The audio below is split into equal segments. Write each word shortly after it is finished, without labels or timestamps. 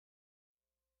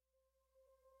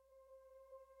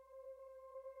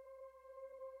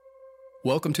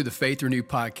Welcome to the Faith Renewed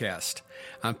podcast.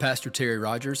 I'm Pastor Terry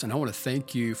Rogers, and I want to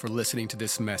thank you for listening to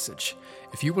this message.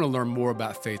 If you want to learn more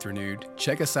about Faith Renewed,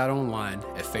 check us out online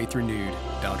at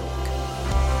faithrenewed.org.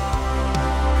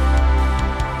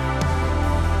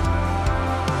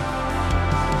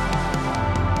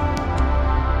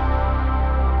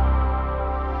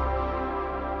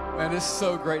 Man, it's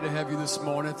so great to have you this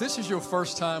morning. If this is your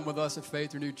first time with us at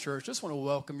Faith Renewed Church, just want to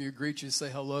welcome you, greet you,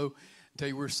 say hello. Tell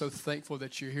you we're so thankful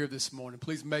that you're here this morning.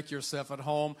 Please make yourself at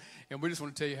home, and we just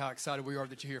want to tell you how excited we are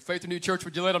that you're here. Faith Renewed Church,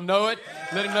 would you let them know it?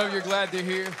 Let them know you're glad they're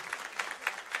here.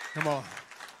 Come on.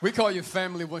 We call you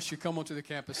family once you come onto the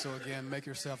campus, so again, make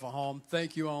yourself at home.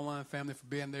 Thank you, online family, for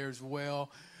being there as well.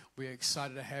 We're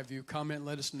excited to have you. Comment,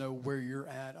 let us know where you're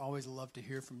at. Always love to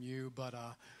hear from you, but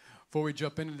before we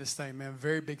jump into this thing, man,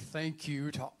 very big thank you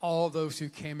to all those who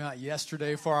came out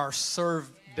yesterday for our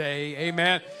Serve Day.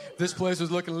 Amen. This place was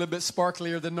looking a little bit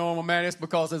sparklier than normal, man. It's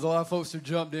because there's a lot of folks who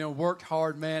jumped in, worked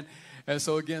hard, man. And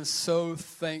so, again, so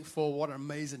thankful. What an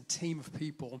amazing team of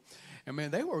people. And,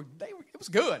 man, it was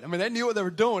good. I mean, they knew what they were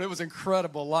doing. It was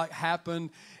incredible. A lot happened.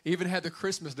 Even had the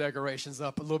Christmas decorations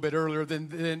up a little bit earlier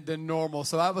than normal.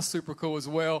 So that was super cool as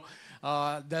well.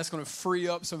 That's going to free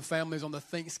up some families on the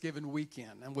Thanksgiving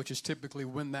weekend, and which is typically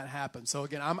when that happens. So,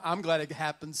 again, I'm glad it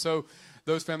happened. So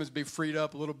those families be freed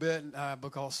up a little bit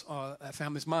because that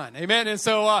family's mine. Amen. And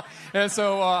so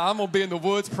I'm going to be in the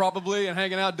woods probably and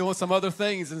hanging out doing some other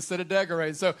things instead of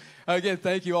decorating. So, again,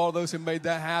 thank you all those who made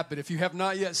that happen. If you have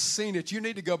not yet seen it, you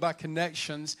need to go by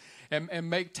Connections and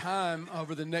make time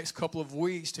over the next couple of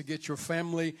weeks to get your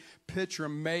family picture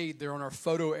made there on our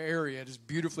photo area. It is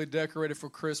beautifully decorated for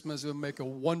Christmas. It'll make a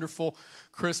wonderful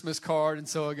Christmas card. And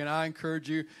so, again, I encourage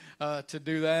you to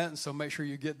do that. And so make sure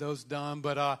you get those done.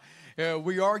 But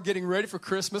we are getting ready for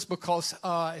Christmas because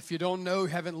if you don't know,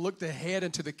 haven't looked ahead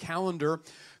into the calendar,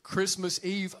 Christmas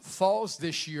Eve falls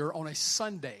this year on a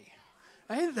Sunday.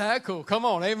 Ain't that cool? Come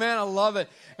on, amen, I love it.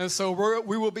 And so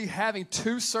we will be having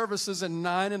two services at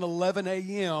 9 and 11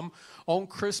 a.m. on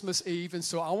Christmas Eve. And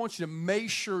so I want you to make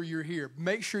sure you're here.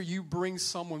 Make sure you bring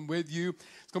someone with you.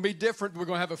 It's going to be different. We're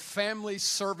going to have a family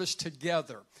service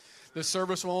together. The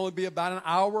service will only be about an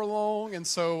hour long. And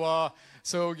so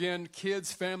again,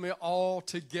 kids, family, all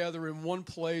together in one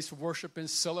place, worshiping,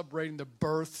 celebrating the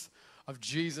birth of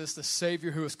Jesus, the Savior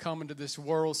who has come into this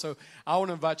world. So I want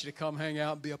to invite you to come hang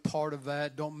out and be a part of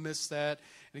that. Don't miss that.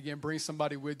 And again, bring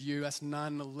somebody with you. That's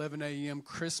 9 and 11 a.m.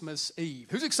 Christmas Eve.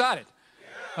 Who's excited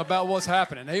about what's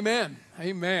happening? Amen.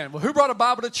 Amen. Well, who brought a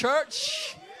Bible to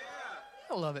church?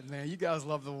 I love it, man. You guys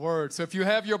love the Word. So if you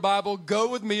have your Bible, go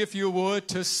with me, if you would,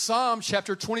 to Psalm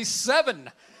chapter 27.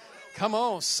 Come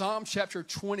on, Psalm chapter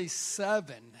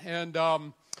 27.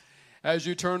 And as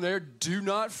you turn there, do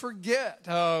not forget,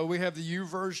 we have the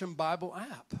YouVersion Bible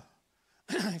app.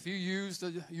 If you use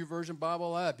the YouVersion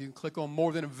Bible app, you can click on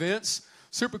More Than Events.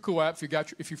 Super cool app.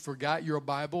 If you forgot your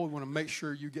Bible, you want to make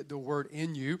sure you get the Word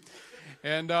in you.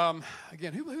 And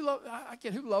again,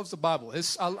 who loves the Bible?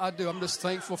 I do. I'm just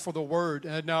thankful for the Word.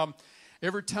 And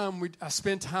every time I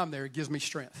spend time there, it gives me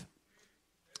strength.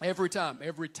 Every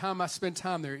time I spend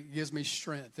time there, it gives me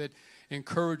strength. It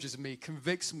encourages me,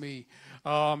 convicts me.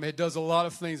 It does a lot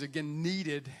of things, again,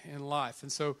 needed in life.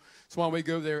 And so that's why we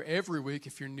go there every week.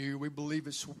 If you're new, we believe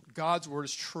God's Word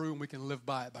is true, and we can live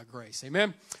by it by grace.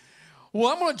 Amen? Well,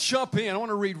 I'm going to jump in. I want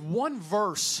to read one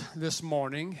verse this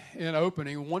morning in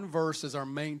opening. One verse is our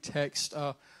main text.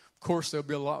 Of course, there'll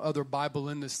be a lot of other Bible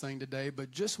in this thing today,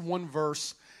 but just one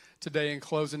verse today in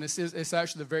closing. It's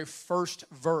actually the very first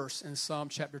verse in Psalm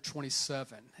chapter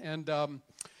 27. And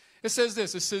it says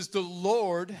this. It says, the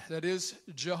Lord, that is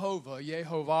Jehovah,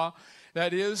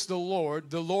 that is the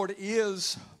Lord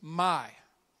is my.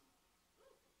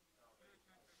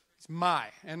 It's my.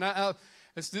 And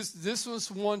this was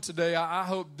one today, I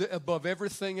hope above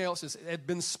everything else that had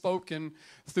been spoken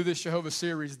through this Jehovah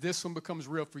series, this one becomes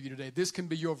real for you today. This can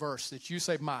be your verse that you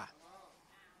say my.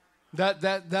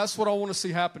 That's what I want to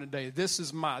see happen today. This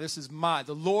is my.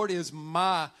 The Lord is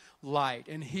my light,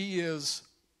 and He is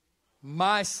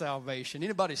my salvation.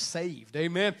 Anybody saved?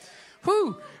 Amen.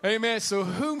 Whew. Amen. So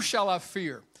whom shall I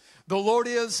fear? The Lord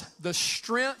is the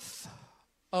strength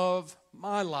of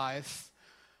my life.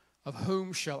 Of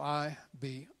whom shall I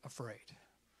be afraid?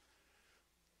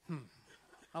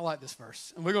 I like this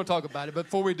verse, and we're going to talk about it. But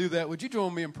before we do that, would you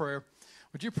join me in prayer?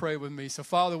 Would you pray with me? So,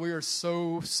 Father, we are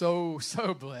so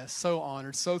blessed, so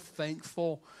honored, so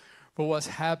thankful for what's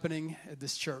happening at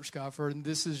this church, God. And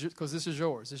this is because this is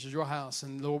yours. This is your house.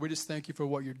 And, Lord, we just thank you for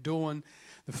what you're doing,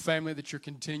 the family that you're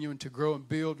continuing to grow and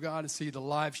build, God, and see the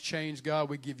lives change, God.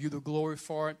 We give you the glory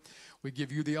for it. We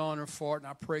give you the honor for it. And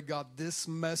I pray, God, this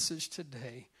message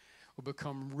today will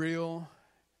become real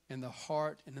in the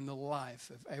heart and in the life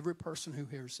of every person who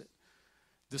hears it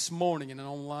this morning and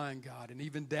online, God, and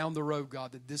even down the road,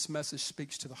 God, that this message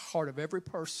speaks to the heart of every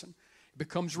person. It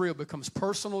becomes real, becomes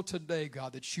personal today,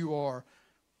 God, that you are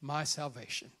my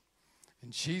salvation.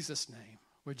 In Jesus' name.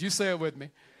 Would you say it with me?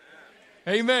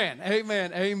 Amen,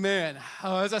 amen, amen.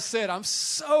 As I said, I'm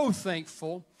so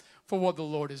thankful for what the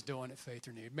Lord is doing at Faith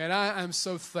Renewed. Man, I am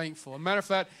so thankful. As a matter of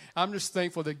fact, I'm just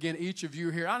thankful that, again, each of you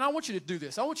are here. And I want you to do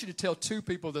this. I want you to tell two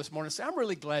people this morning, say, I'm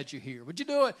really glad you're here. Would you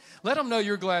do it? Let them know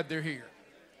you're glad they're here.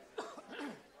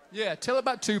 Yeah, tell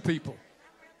about two people.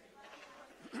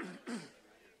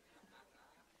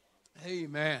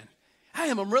 Amen.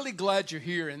 I'm really glad you're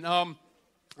here. And I'm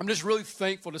just really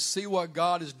thankful to see what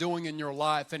God is doing in your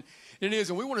life. And it is,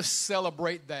 and we want to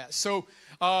celebrate that. So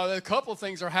a couple of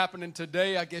things are happening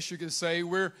today, I guess you could say.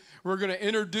 We're going to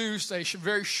introduce a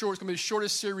very short, it's going to be the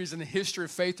shortest series in the history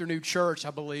of Faith Renewed Church,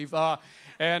 I believe.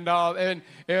 And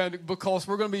because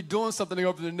we're going to be doing something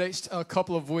over the next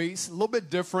couple of weeks, a little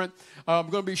bit different. I'm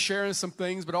going to be sharing some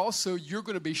things, but also you're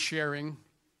going to be sharing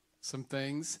some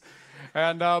things.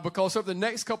 And because over the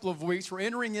next couple of weeks, we're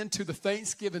entering into the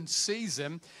Thanksgiving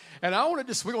season. And we're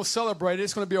going to celebrate it.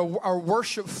 It's going to be our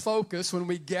worship focus when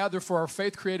we gather for our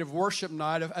Faith Creative Worship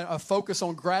Night, a focus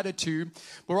on gratitude.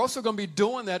 We're also going to be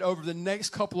doing that over the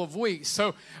next couple of weeks.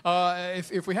 So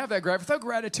if we have that throw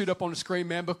gratitude up on the screen,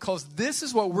 man, because this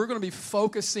is what we're going to be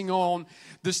focusing on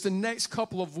the next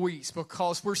couple of weeks,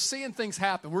 because we're seeing things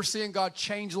happen. We're seeing God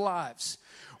change lives.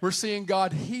 We're seeing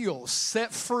God heal,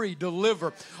 set free,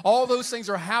 deliver. All those things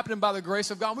are happening by the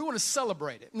grace of God. We want to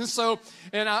celebrate it. And so,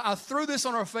 I threw this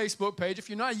on our Facebook page. If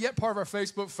you're not yet part of our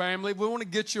Facebook family, we want to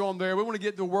get you on there. We want to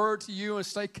get the word to you and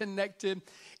stay connected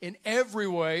in every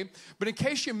way. But in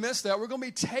case you missed that, we're going to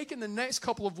be taking the next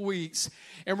couple of weeks,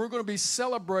 and we're going to be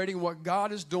celebrating what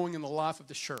God is doing in the life of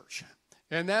the church.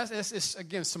 And that's,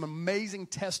 again, some amazing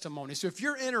testimony. So if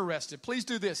you're interested, please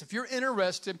do this. If you're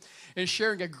interested in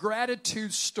sharing a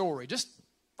gratitude story, just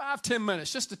 5-10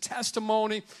 minutes, just a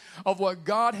testimony of what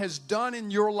God has done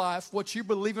in your life, what you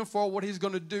believe in for, what he's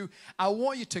going to do, I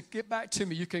want you to get back to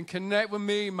me. You can connect with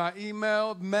me, my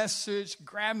email, message,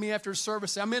 grab me after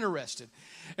service. I'm interested.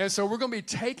 And so we're going to be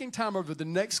taking time over the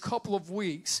next couple of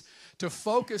weeks to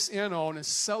focus in on and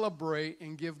celebrate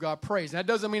and give God praise. That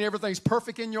doesn't mean everything's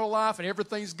perfect in your life and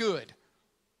everything's good.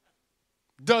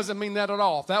 Doesn't mean that at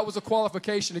all. If that was a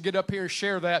qualification to get up here and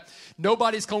share that,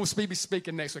 nobody's going to be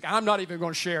speaking next week. I'm not even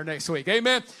going to share next week.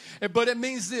 Amen? But it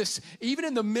means this. Even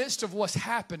in the midst of what's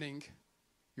happening,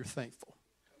 you're thankful.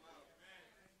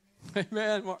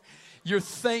 Amen? You're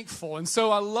thankful. And so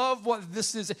I love what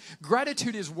this is.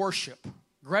 Gratitude is worship.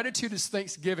 Gratitude is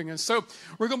thanksgiving. And so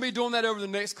we're going to be doing that over the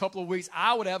next couple of weeks.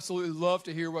 I would absolutely love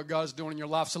to hear what God's doing in your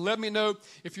life. So let me know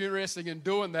if you're interested in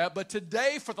doing that. But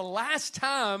today, for the last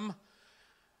time,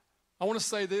 I want to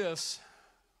say this.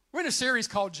 We're in a series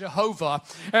called Jehovah.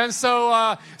 And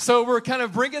so we're kind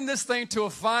of bringing this thing to a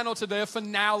final today, a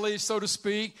finale, so to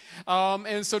speak.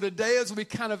 And so today, as we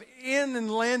kind of end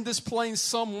and land this plane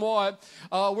somewhat,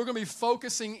 we're going to be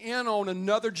focusing in on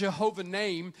another Jehovah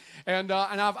name. And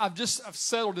I've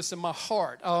settled this in my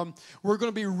heart. We're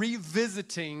going to be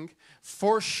revisiting,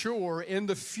 for sure, in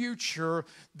the future,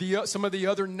 some of the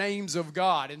other names of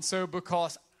God. And so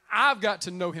because I've got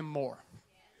to know him more.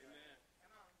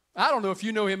 I don't know if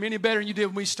you know him any better than you did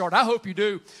when we started. I hope you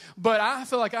do. But I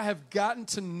feel like I have gotten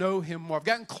to know him more. I've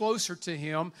gotten closer to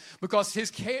him because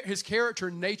his character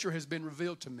and nature has been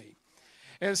revealed to me.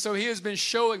 And so he has been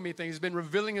showing me things. He's been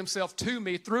revealing himself to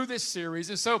me through this series.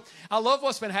 And so I love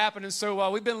what's been happening. So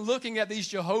we've been looking at these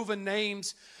Jehovah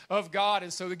names of God.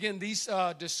 And so, again, these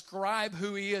describe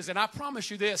who he is. And I promise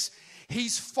you this,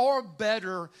 he's far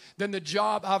better than the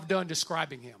job I've done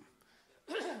describing him.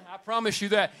 I promise you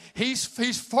that. He's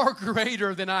far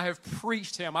greater than I have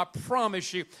preached him. I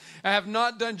promise you. I have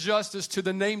not done justice to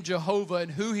the name Jehovah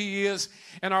and who he is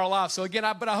in our lives. So again,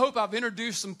 but I hope I've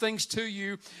introduced some things to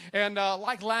you. And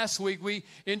like last week,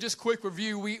 in just quick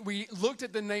review, we looked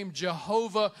at the name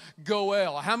Jehovah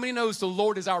Goel. How many knows the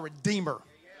Lord is our Redeemer?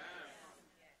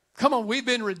 Come on, we've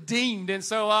been redeemed. And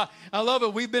so I love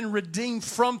it. We've been redeemed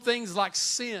from things like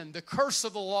sin, the curse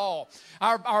of the law.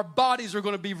 Our bodies are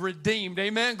going to be redeemed.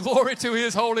 Amen. Glory to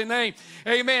his holy name.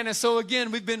 Amen. And so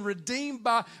again, we've been redeemed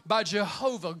by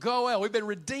Jehovah Goel. We've been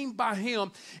redeemed by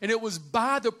him. And it was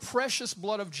by the precious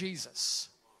blood of Jesus.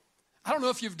 I don't know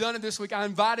if you've done it this week. I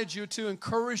invited you to,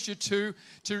 encouraged you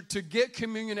to get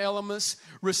communion elements,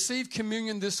 receive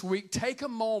communion this week. Take a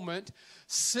moment,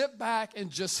 sit back and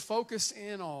just focus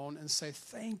in on and say,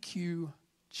 thank you,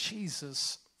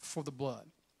 Jesus, for the blood.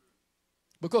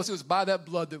 Because it was by that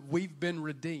blood that we've been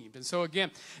redeemed. And so again,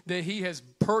 that he has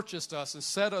purchased us and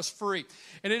set us free.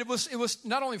 And it was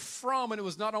not only from and it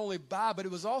was not only by, but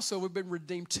it was also we've been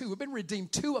redeemed to. We've been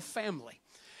redeemed to a family.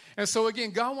 And so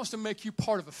again, God wants to make you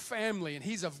part of a family, and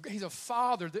he's a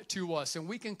father to us, and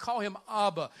we can call him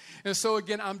Abba. And so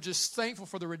again, I'm just thankful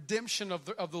for the redemption of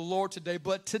the Lord today.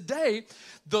 But today,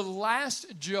 the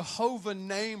last Jehovah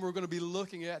name we're going to be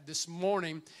looking at this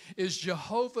morning is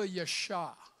Jehovah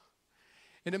Yasha.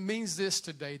 And it means this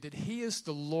today, that he is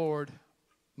the Lord,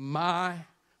 my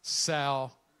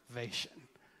salvation.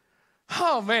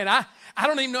 Oh, man, I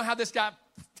don't even know how this got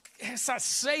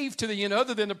saved to the end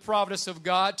other than the providence of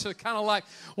God, to kind of like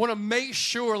want to make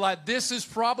sure like this is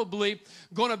probably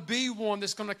going to be one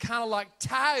that's going to kind of like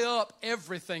tie up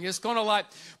everything. It's going to like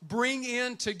bring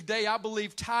in today, I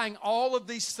believe, tying all of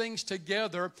these things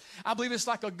together. I believe it's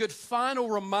like a good final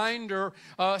reminder,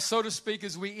 so to speak,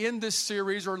 as we end this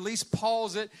series, or at least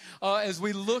pause it as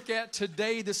we look at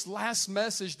today, this last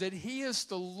message, that he is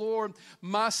the Lord,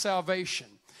 my salvation.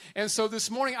 And so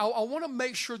this morning, I want to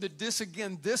make sure that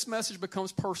this message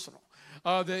becomes personal,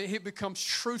 that it becomes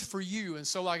truth for you. And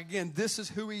so, like, again, this is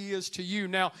who he is to you.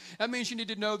 Now, that means you need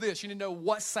to know this. You need to know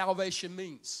what salvation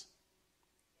means.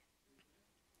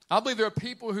 I believe there are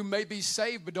people who may be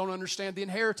saved but don't understand the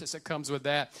inheritance that comes with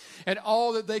that, and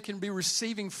all that they can be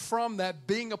receiving from that,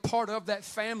 being a part of that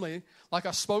family, like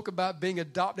I spoke about being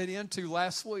adopted into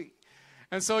last week.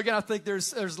 And so, again, I think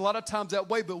there's a lot of times that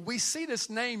way. But we see this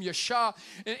name, Yasha.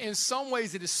 In some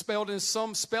ways, it is spelled, in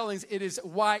some spellings, it is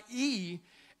Y-E-S-H-A.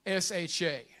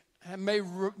 And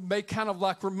may kind of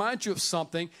like remind you of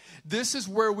something. This is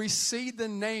where we see the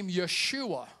name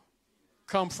Yeshua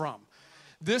come from.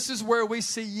 This is where we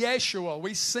see Yeshua.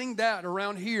 We sing that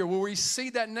around here, where we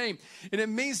see that name. And it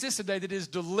means this today, that it is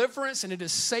deliverance and it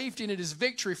is safety and it is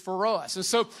victory for us. And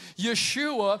so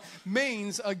Yeshua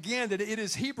means, again, that it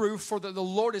is Hebrew for the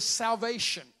Lord is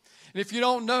salvation. And if you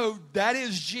don't know, that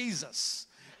is Jesus.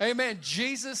 Amen.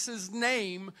 Jesus'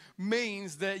 name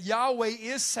means that Yahweh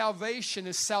is salvation,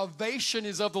 and salvation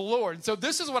is of the Lord. And so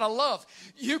this is what I love.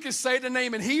 You can say the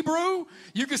name in Hebrew.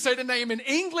 You can say the name in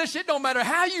English. It don't matter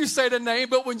how you say the name,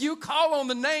 but when you call on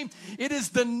the name, it is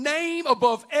the name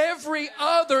above every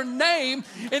other name.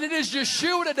 And it is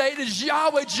Yeshua today. It is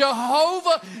Yahweh,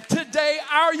 Jehovah today,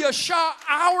 our Yasha,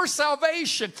 our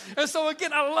salvation. And so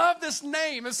again, I love this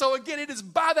name. And so again, it is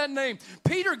by that name.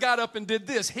 Peter got up and did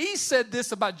this. He said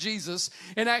this about Jesus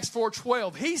in Acts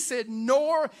 4:12. He said,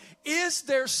 nor is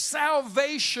there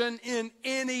salvation in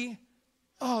any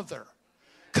other.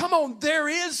 Come on, there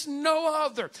is no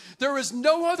other. There is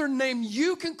no other name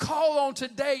you can call on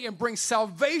today and bring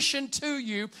salvation to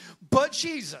you but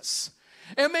Jesus.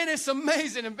 And man, it's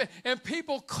amazing. And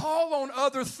people call on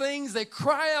other things. They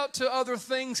cry out to other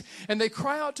things, and they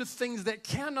cry out to things that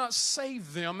cannot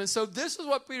save them. And so this is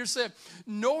what Peter said.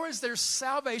 Nor is there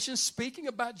salvation, speaking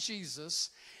about Jesus,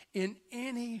 in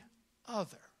any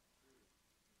other.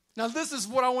 Now this is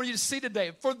what I want you to see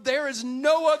today. For there is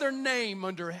no other name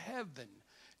under heaven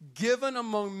given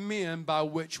among men by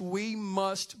which we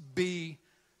must be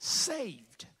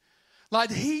saved. Like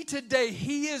he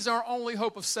is our only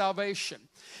hope of salvation.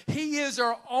 He is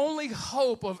our only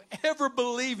hope of ever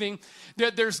believing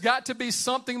that there's got to be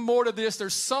something more to this.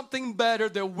 There's something better,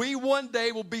 that we one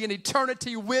day will be in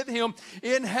eternity with him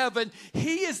in heaven.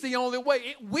 He is the only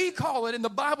way. We call it, and the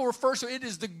Bible refers to it,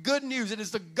 is the good news. It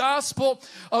is the gospel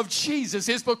of Jesus.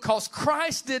 It's because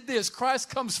Christ did this. Christ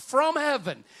comes from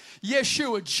heaven.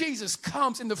 Yeshua, Jesus,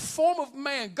 comes in the form of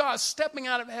man, God stepping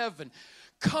out of heaven,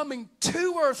 coming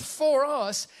to earth for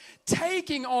us,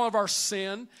 taking all of our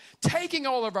sin, taking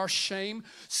all of our shame,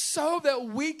 so that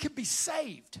we could be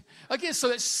saved. Again, so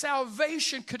that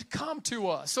salvation could come to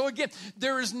us. So again,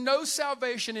 there is no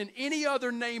salvation in any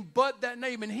other name but that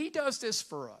name. And he does this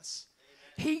for us.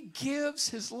 Amen. He gives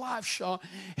his life, Sean.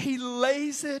 He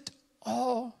lays it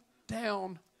all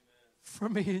down for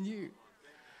me and you.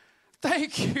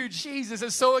 Thank you, Jesus.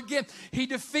 And so again, he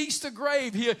defeats the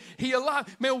grave. He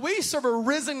alive. Man, we serve a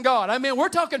risen God. I mean, we're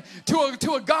talking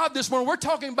to a God this morning. We're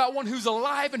talking about one who's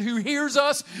alive and who hears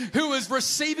us, who is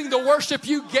receiving the worship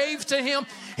you gave to him.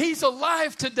 He's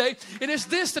alive today. And it's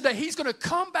this today. He's going to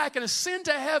come back and ascend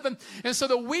to heaven, and so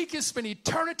that we can spend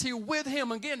eternity with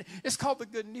him. Again, it's called the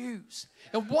good news.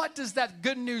 And what does that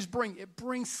good news bring? It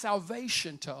brings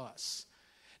salvation to us.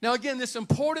 Now, again, it's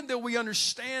important that we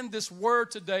understand this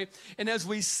word today. And as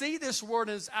we see this word,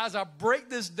 as I break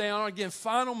this down, again,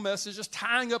 final message, just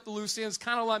tying up the loose ends,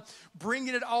 kind of like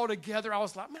bringing it all together, I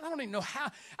was like, man, I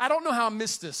don't know how I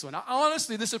missed this one.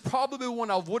 Honestly, this is probably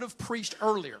one I would have preached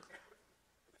earlier.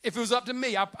 If it was up to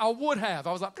me, I would have.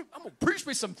 I was like, I'm going to preach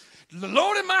me some the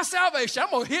Lord in my salvation.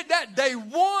 I'm going to hit that day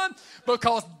one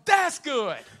because that's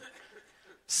good.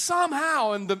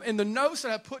 Somehow in the notes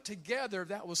that I put together,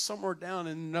 that was somewhere down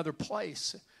in another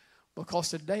place. Because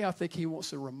today I think he wants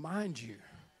to remind you.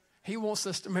 He wants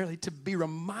us to merely to be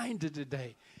reminded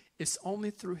today. It's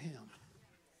only through him.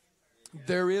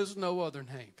 There is no other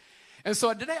name. And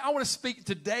so today I want to speak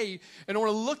today, and I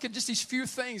want to look at just these few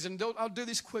things, and I'll do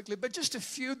these quickly, but just a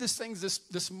few of these things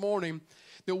this morning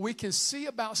that we can see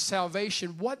about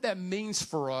salvation, what that means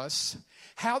for us,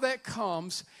 how that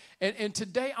comes. And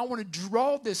today I want to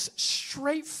draw this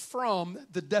straight from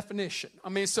the definition. I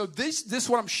mean, so this is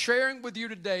what I'm sharing with you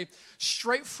today,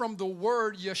 straight from the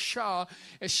word Yasha,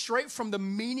 and straight from the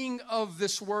meaning of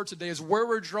this word today is where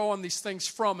we're drawing these things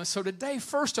from. And so today,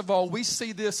 first of all, we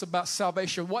see this about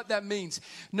salvation, what that means.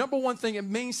 Number one thing it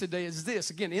means today is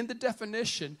this. Again, in the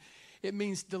definition, it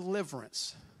means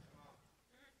deliverance.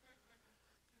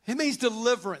 It means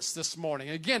deliverance this morning.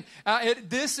 Again,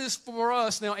 this is for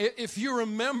us. Now, if you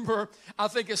remember, I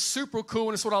think it's super cool,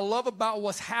 and it's what I love about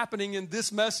what's happening in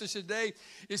this message today.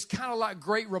 It's kind of like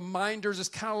great reminders. It's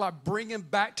kind of like bringing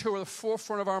back to the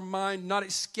forefront of our mind, not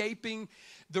escaping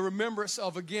the remembrance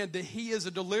of, again, that he is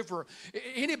a deliverer.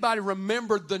 Anybody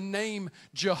remember the name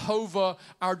Jehovah,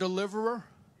 our deliverer?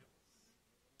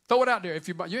 Throw it out there. You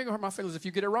ain't going to hurt my feelings if you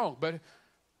get it wrong, but...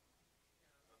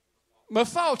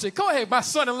 Mafaulty, go ahead. My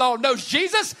son-in-law knows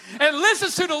Jesus and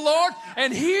listens to the Lord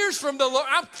and hears from the Lord.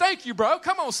 Thank you, bro.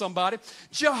 Come on, somebody.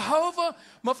 Jehovah,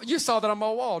 you saw that on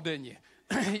my wall, didn't you?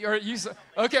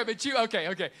 Okay, but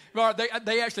okay.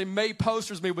 They actually made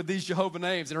posters of me with these Jehovah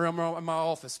names and around in my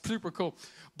office. Super cool.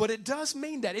 But it does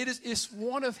mean that it's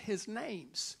one of his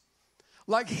names.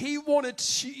 Like he wanted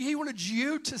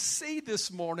you to see this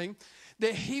morning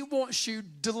that he wants you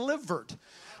delivered.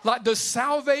 Like the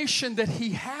salvation that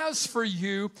he has for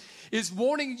you is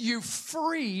wanting you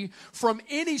free from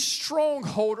any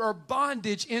stronghold or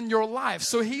bondage in your life.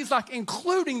 So he's like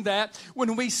including that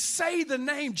when we say the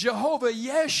name Jehovah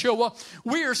Yasha,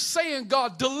 we are saying,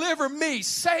 God, deliver me,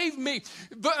 save me.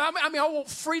 But I want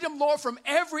freedom, Lord, from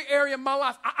every area of my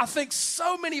life. I think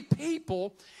so many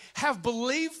people have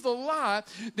believed the lie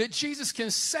that Jesus can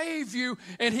save you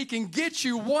and he can get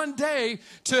you one day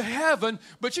to heaven,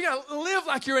 but you got to live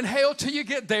like you're in hell till you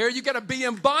get there. You got to be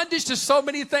in bondage to so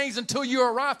many things until you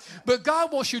arrive. But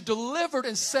God wants you delivered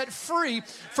and set free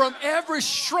from every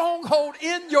stronghold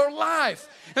in your life.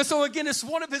 And so again, it's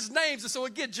one of his names. And so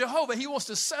again, Jehovah, he wants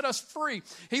to set us free.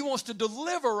 He wants to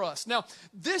deliver us. Now,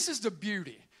 this is the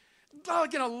beauty.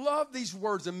 Again, I love these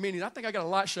words and meaning. I think I got a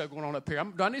light show going on up here.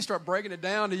 Do I need to start breaking it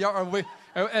down? To y'all?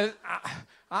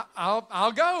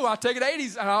 I'll go. I'll take it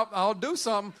 80s. I'll do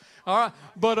something. All right.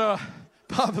 But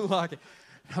probably like it.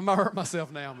 I might hurt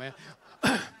myself now, man.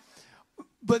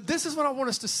 But this is what I want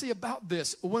us to see about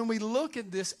this. When we look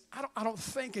at this, I don't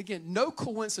think, again, no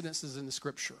coincidences in the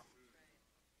Scripture.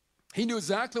 He knew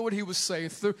exactly what he was saying.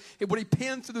 Through what he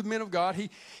penned through the men of God,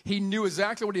 he knew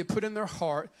exactly what he had put in their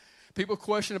heart. People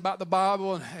question about the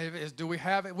Bible, and do we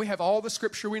have it? We have all the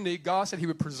Scripture we need. God said he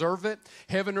would preserve it.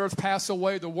 Heaven and earth pass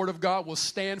away. The Word of God will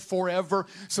stand forever.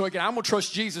 So again, I'm going to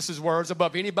trust Jesus' words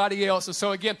above anybody else. And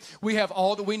so again, we have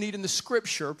all that we need in the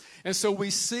Scripture. And so we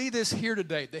see this here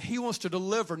today, that he wants to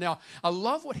deliver. Now, I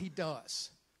love what he does.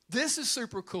 This is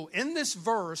super cool. In this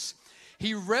verse,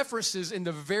 he references in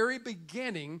the very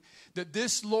beginning that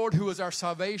this Lord who is our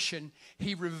salvation,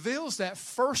 he reveals that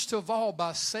first of all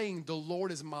by saying, the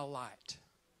Lord is my light.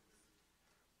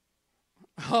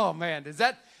 Oh man,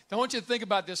 I want you to think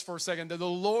about this for a second, that the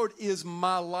Lord is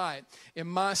my light and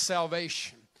my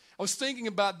salvation. I was thinking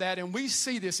about that, and we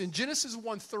see this in Genesis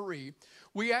 1:3.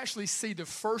 We actually see the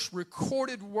first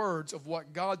recorded words of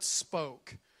what God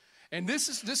spoke. And this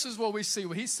is what we see.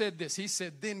 Well, he said this. He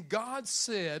said, then God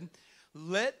said,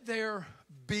 let there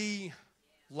be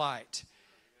light.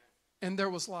 And there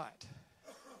was light.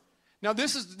 Now,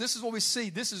 this is what we see.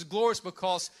 This is glorious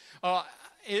because I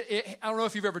don't know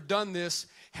if you've ever done this.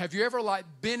 Have you ever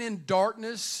been in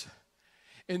darkness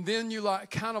and then you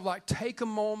kind of take a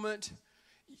moment,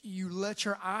 you let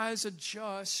your eyes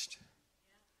adjust,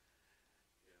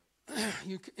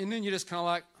 and then you just kind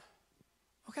of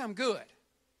okay, I'm good.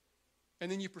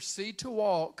 And then you proceed to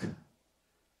walk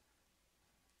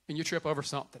and you trip over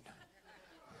something.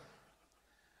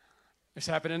 It's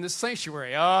happened in this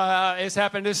sanctuary. It's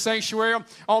happened in this sanctuary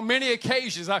on many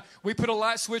occasions. We put a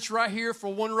light switch right here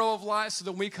for one row of lights so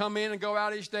that when we come in and go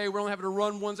out each day, we're only having to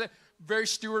run one day. very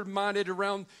steward-minded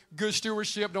around good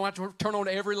stewardship. Don't have to turn on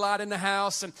every light in the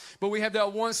house. But we have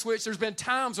that one switch. There's been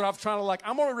times when I've tried to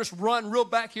I'm going to just run real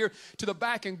back here to the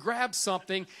back and grab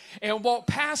something and walk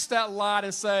past that light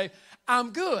and say,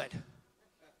 I'm good.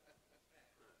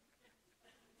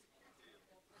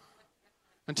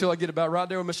 Until I get about right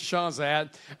there where Mr. Sean's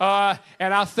at.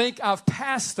 And I think I've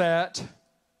passed that,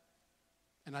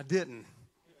 and I didn't.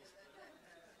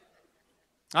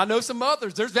 I know some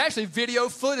others. There's actually video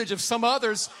footage of some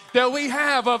others that we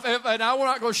have, and I'm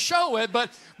not going to show it, but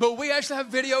we actually have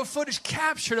video footage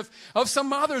captured of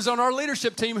some others on our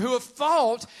leadership team who have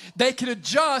thought they could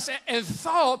adjust and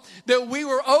thought that we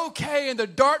were okay, and the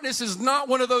darkness is not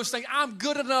one of those things. I'm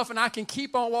good enough, and I can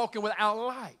keep on walking without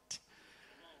light.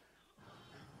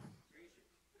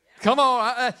 Come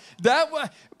on.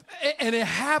 And it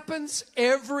happens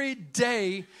every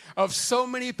day of so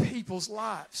many people's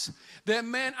lives. That,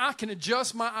 man, I can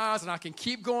adjust my eyes and I can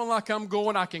keep going like I'm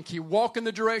going. I can keep walking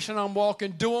the direction I'm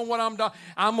walking, doing what I'm doing.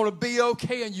 I'm going to be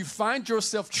okay. And you find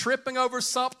yourself tripping over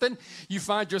something. You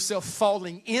find yourself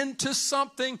falling into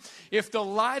something. If the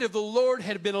light of the Lord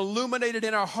had been illuminated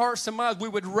in our hearts and minds, we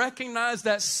would recognize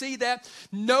that, see that,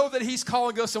 know that He's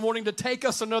calling us and wanting to take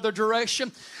us another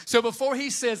direction. So before He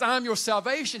says, I'm your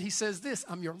salvation, He says this,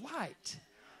 I'm your light.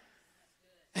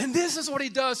 And this is what He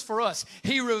does for us.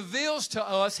 He reveals to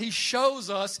us, He shows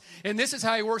us, and this is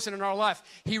how He works it in our life.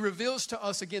 He reveals to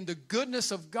us, again, the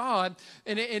goodness of God,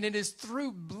 and it is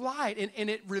through light, and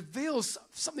it reveals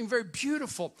something very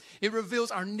beautiful. It reveals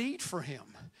our need for Him.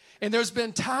 And there's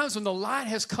been times when the light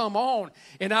has come on,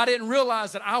 and I didn't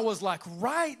realize that I was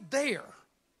right there.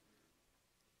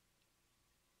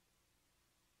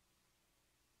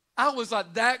 I was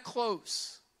that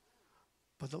close,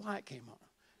 but the light came on.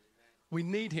 We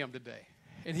need Him today.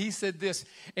 And He said this,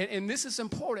 and this is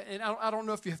important, and I don't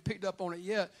know if you have picked up on it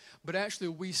yet, but actually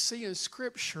we see in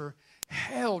Scripture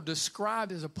hell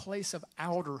described as a place of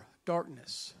outer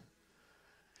darkness.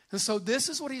 And so this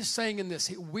is what He's saying in this.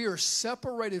 We are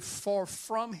separated far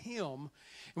from Him.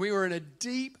 We are in a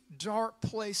deep, dark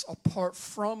place apart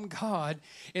from God.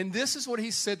 And this is what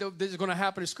He said that is going to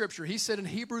happen in Scripture. He said in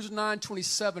Hebrews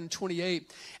 9:27-28,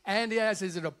 and as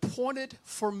is it appointed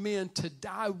for men to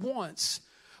die once,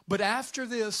 but after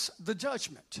this, the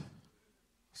judgment.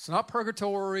 It's not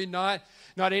purgatory, not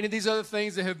any of these other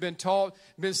things that have been taught,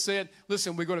 been said.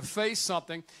 Listen, we're going to face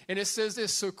something. And it says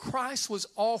this, so Christ was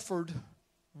offered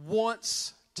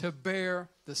once to bear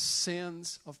the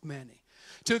sins of many.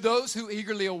 To those who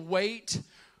eagerly await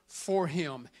for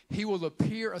Him, He will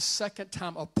appear a second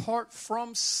time apart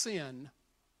from sin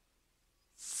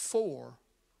for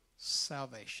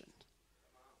salvation.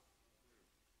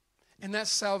 And that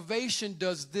salvation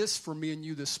does this for me and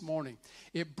you this morning.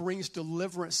 It brings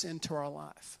deliverance into our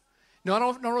life. Now, I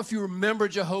don't know if you remember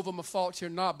Jehovah Mafalti or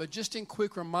not, but just in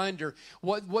quick reminder,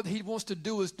 what He wants to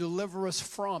do is deliver us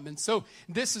from. And so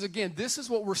this is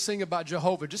what we're seeing about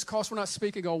Jehovah. Just because we're not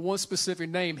speaking on one specific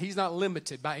name, He's not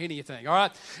limited by anything, all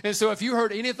right? And so if you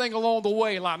heard anything along the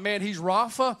way, man, He's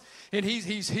Rapha, and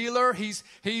He's healer,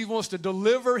 He wants to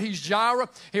deliver, He's Jireh,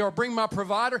 He'll bring my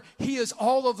provider. He is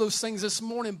all of those things this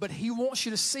morning, but He wants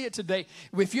you to see it today.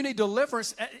 If you need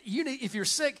deliverance, if you're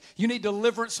sick, you need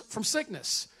deliverance from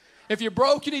sickness. If you're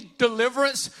broke, you need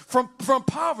deliverance from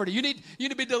poverty. You need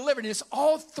to be delivered. And it's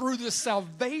all through the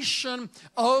salvation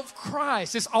of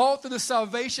Christ. It's all through the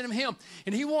salvation of Him.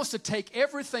 And He wants to take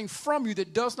everything from you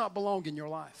that does not belong in your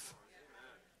life.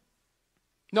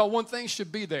 No, one thing should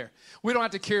be there. We don't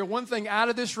have to carry one thing out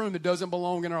of this room that doesn't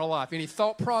belong in our life. Any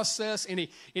thought process, any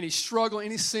struggle,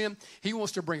 any sin. He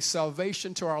wants to bring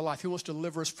salvation to our life. He wants to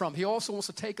deliver us from. He also wants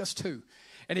to take us to.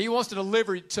 And He wants to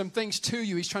deliver some things to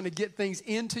you. He's trying to get things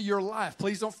into your life.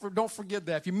 Please don't forget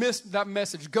that. If you missed that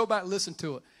message, go back and listen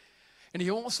to it. And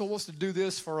He also wants to do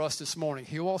this for us this morning.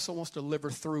 He also wants to deliver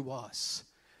through us.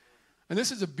 And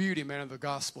this is the beauty, man, of the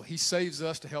gospel. He saves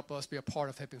us to help us be a part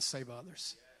of helping save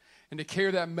others. And to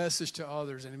carry that message to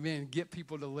others and then get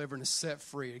people delivered and set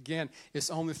free. Again, it's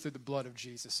only through the blood of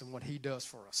Jesus and what He does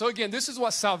for us. So again, this is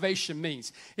what salvation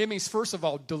means. It means, first of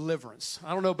all, deliverance.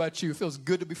 I don't know about you. It feels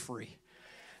good to be free.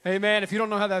 Amen. If you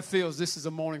don't know how that feels, this is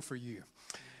a morning for you.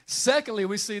 Secondly,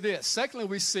 we see this. Secondly,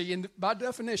 we see, and by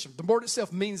definition, the word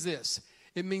itself means this.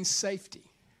 It means safety.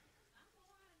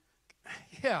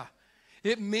 Yeah.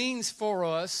 It means for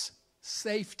us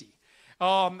safety.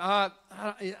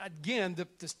 Again,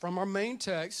 this from our main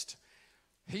text,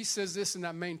 he says this in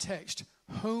that main text.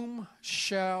 Whom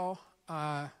shall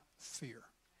I fear?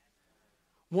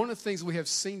 One of the things we have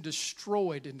seen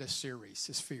destroyed in this series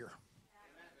is fear.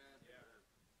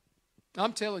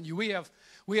 I'm telling you, we have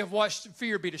We have watched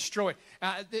fear be destroyed.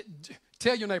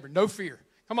 Tell your neighbor, no fear.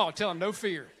 Come on, tell him, no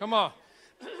fear. Come on.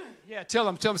 Yeah, tell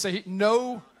him, say,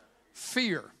 no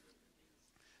fear.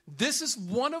 This is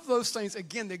one of those things,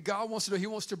 again, that God wants to do. He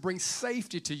wants to bring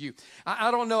safety to you. I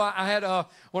don't know. I had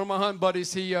one of my hunting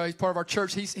buddies. He's part of our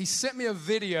church. He sent me a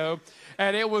video,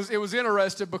 and it was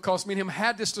interesting because me and him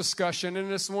had this discussion,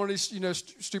 and it's one of these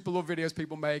stupid little videos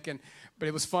people make, but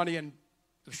it was funny and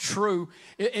true.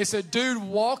 It's a dude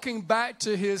walking back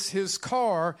to his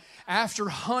car after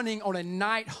hunting on a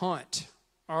night hunt.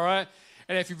 All right.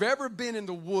 And if you've ever been in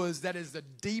the woods, that is the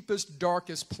deepest,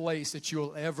 darkest place that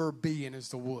you'll ever be in is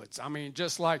the woods. I mean,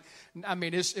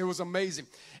 it was amazing.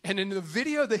 And in the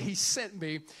video that he sent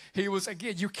me, he was,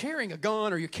 again, you're carrying a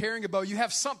gun or you're carrying a bow. You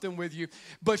have something with you,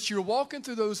 but you're walking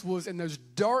through those woods in those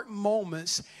dark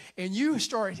moments, and you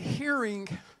start hearing...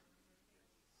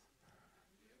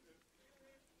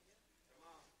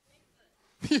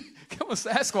 Come on,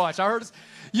 Sasquatch. I heard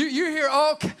you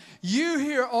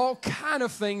hear all kind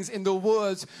of things in the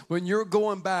woods when you're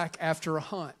going back after a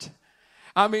hunt.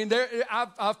 I mean,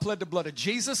 I've pled the blood of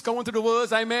Jesus going through the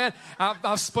woods, amen.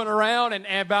 I've spun around and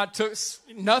about took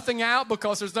nothing out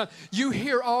because there's nothing. You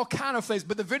hear all kind of things,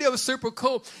 but the video is super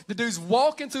cool. The dude's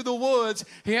walking through the woods.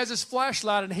 He has his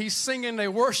flashlight and he's singing a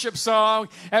worship song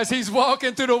as he's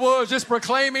walking through the woods, just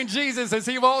proclaiming Jesus as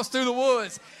he walks through the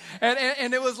woods.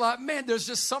 And it was like, man, there's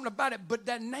just something about it. But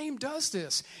that name does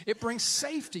this. It brings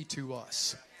safety to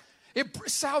us.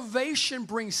 Salvation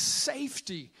brings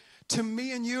safety to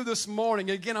me and you this morning.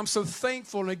 Again, I'm so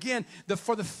thankful. And again,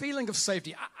 for the feeling of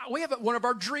safety. We have one of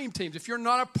our dream teams. If you're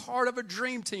not a part of a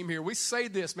dream team here, we say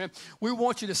this, man. We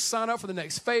want you to sign up for the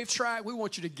next Faith Track. We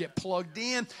want you to get plugged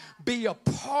in, be a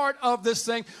part of this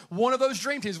thing. One of those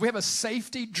dream teams. We have a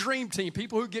safety dream team.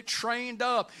 People who get trained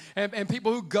up and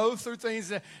people who go through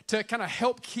things to kind of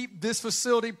help keep this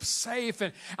facility safe.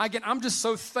 And again, I'm just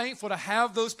so thankful to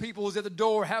have those people who's at the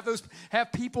door, have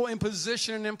people in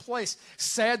position and in place.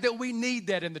 Sad that we need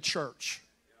that in the church,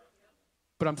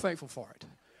 but I'm thankful for it.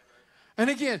 And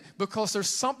again, because there's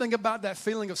something about that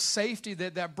feeling of safety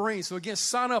that brings. So again,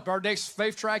 sign up. Our next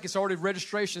Faith Track is already,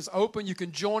 registration is open. You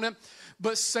can join it.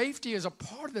 But safety is a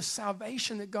part of the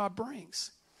salvation that God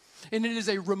brings. And it is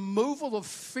a removal of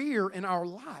fear in our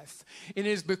life. And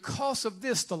it is because of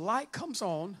this, the light comes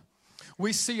on.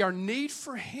 We see our need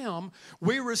for Him.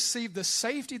 We receive the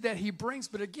safety that He brings,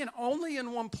 but again, only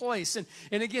in one place. And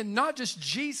again, not just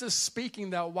Jesus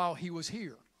speaking that while He was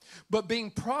here, but being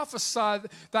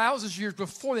prophesied thousands of years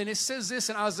before then. It says this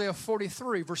in Isaiah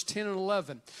 43, verse 10 and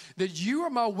 11, that you are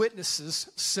my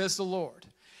witnesses, says the Lord,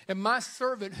 and my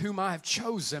servant whom I have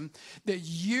chosen, that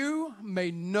you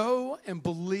may know and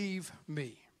believe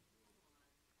me,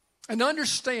 and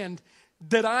understand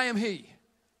that I am He.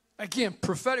 Again,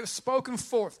 prophetic spoken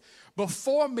forth.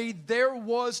 Before me there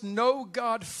was no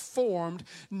God formed,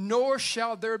 nor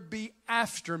shall there be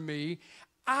after me.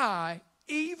 I,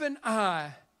 even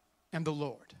I, am the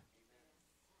Lord.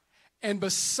 And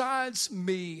besides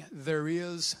me there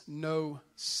is no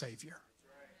Savior.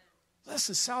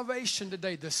 Listen, salvation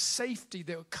today, the safety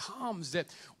that comes that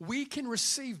we can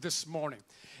receive this morning.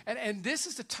 And this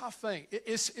is the tough thing.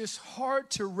 It's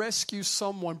hard to rescue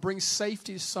someone, bring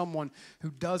safety to someone who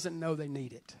doesn't know they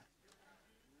need it.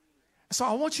 So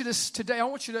I want you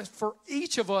to, for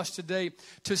each of us today,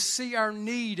 to see our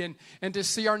need and to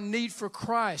see our need for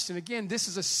Christ. And again, this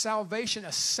is a salvation,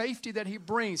 a safety that He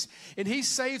brings. And He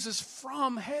saves us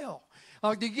from hell.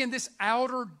 Again, this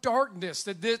outer darkness,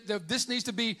 that this needs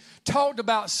to be talked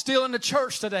about still in the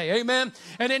church today, amen?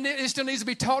 And it still needs to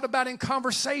be talked about in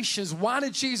conversations. Why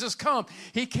did Jesus come?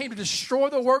 He came to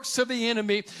destroy the works of the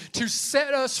enemy, to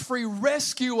set us free,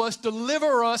 rescue us,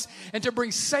 deliver us, and to bring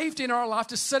safety in our life,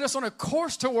 to set us on a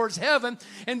course towards heaven.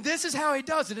 And this is how He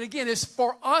does it. And again, it's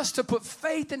for us to put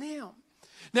faith in Him.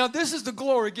 Now, this is the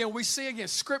glory. Again, we see, again,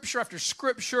 Scripture after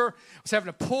Scripture. I was having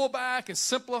to pull back and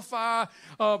simplify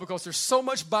because there's so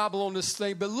much Bible on this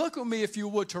thing. But look at me, if you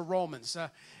would, to Romans.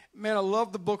 Man, I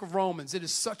love the book of Romans. It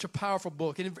is such a powerful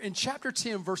book. And in chapter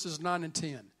 10, verses 9 and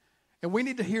 10, and we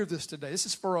need to hear this today. This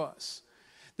is for us.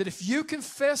 That if you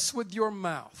confess with your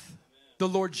mouth the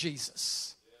Lord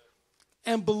Jesus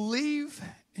and believe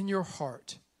in your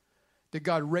heart that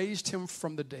God raised Him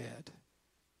from the dead,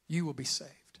 you will be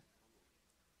saved.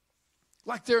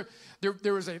 Like there's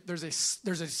a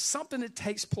something that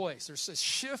takes place. There's a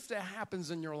shift that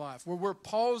happens in your life where we're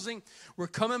pausing, we're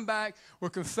coming back, we're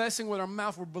confessing with our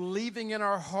mouth, we're believing in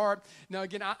our heart. Now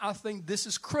again, I think this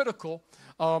is critical.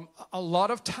 A lot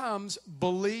of times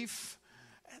belief,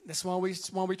 that's why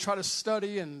we try to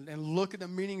study and look at the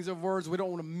meanings of words. We don't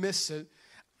want to miss it.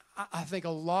 I think a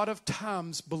lot of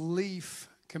times belief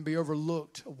can be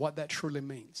overlooked of what that truly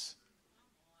means.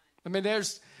 I mean,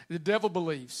 the devil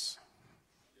believes.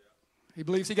 He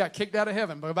believes he got kicked out of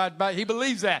heaven. But he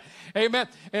believes that. Amen.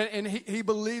 And he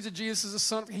believes that Jesus is the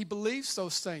Son. He believes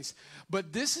those things.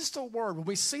 But this is the word. When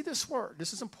we see this word,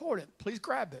 this is important. Please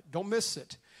grab it. Don't miss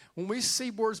it. When we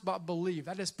see words about believe,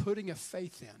 that is putting a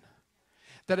faith in.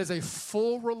 That is a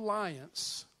full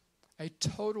reliance, a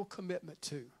total commitment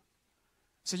to.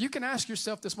 So you can ask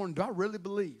yourself this morning, do I really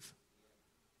believe?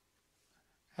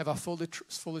 Have I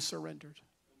fully surrendered?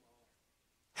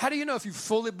 How do you know if you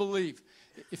fully believe?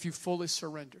 If you fully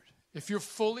surrendered. If you're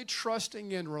fully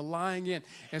trusting in, relying in,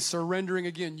 and surrendering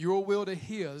again your will to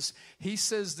His, He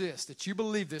says this, that you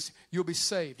believe this, you'll be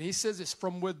saved. And He says this,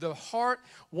 from with the heart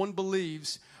one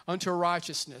believes unto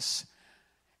righteousness,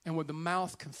 and with the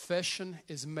mouth confession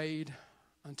is made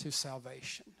unto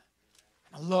salvation.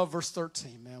 I love verse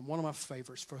 13, man, one of my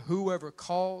favorites. For whoever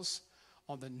calls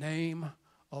on the name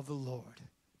of the Lord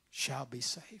shall be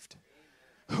saved.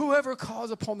 Whoever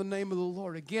calls upon the name of the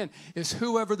Lord, again, is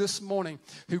whoever this morning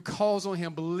who calls on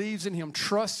Him, believes in Him,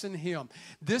 trusts in Him.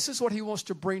 This is what He wants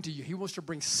to bring to you. He wants to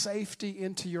bring safety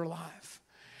into your life.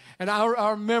 And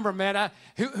I remember, man,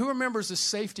 who remembers the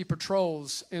safety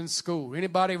patrols in school?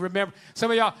 Anybody remember?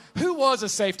 Some of y'all, who was a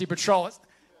safety patrol?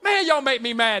 Man, y'all make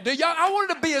me mad, dude. Y'all, I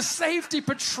wanted to be a safety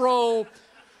patrol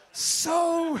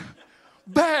so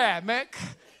bad, man.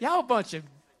 Y'all a bunch of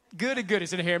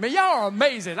goodies in here, man. Y'all are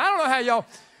amazing. I don't know how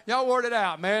y'all worked it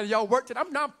out, man. Y'all worked it.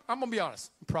 I'm gonna be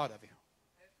honest. I'm proud of you.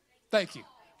 Thank you.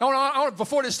 I want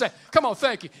before this day. Come on,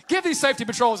 thank you. Give these safety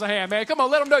patrols a hand, man. Come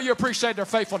on, let them know you appreciate their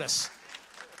faithfulness.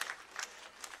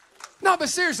 No, but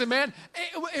seriously, man,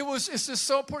 it's just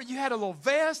so important. You had a little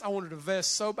vest. I wanted a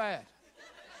vest so bad.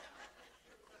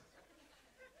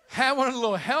 Had one of the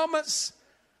little helmets.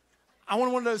 I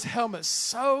wanted one of those helmets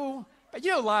so. But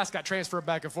you know, lives got transferred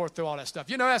back and forth through all that stuff.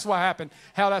 You know, that's what happened,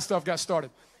 how that stuff got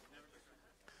started.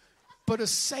 But a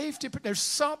safety, there's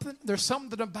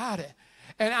something about it.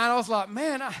 And I was like,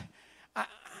 man,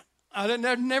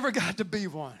 I never got to be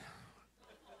one.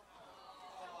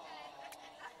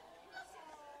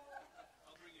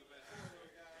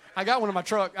 I got one in my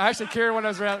truck. I actually carried one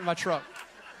of those around in my truck.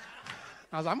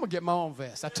 I was like, I'm going to get my own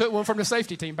vest. I took one from the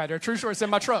safety team back there. True story, it's in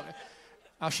my truck.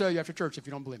 I'll show you after church if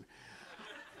you don't believe me.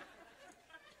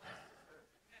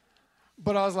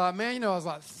 But I was like, man, I was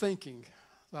like thinking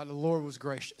that the Lord was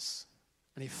gracious.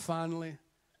 And He finally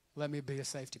let me be a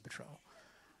safety patrol.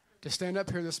 To stand up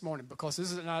here this morning, because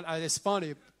this is, it's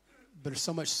funny, but there's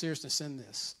so much seriousness in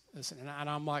this. Listen, and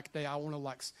I'm like,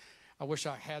 I wish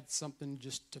I had something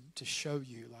just to show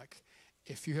you, like,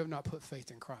 if you have not put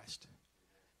faith in Christ,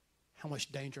 how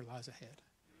much danger lies ahead.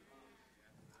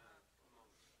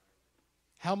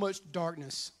 How much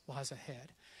darkness lies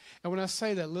ahead. And when I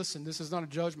say that, listen, this is not a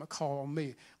judgment call on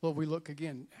me. Lord, we look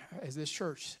again as this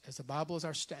church, as the Bible is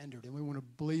our standard, and we want to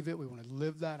believe it. We want to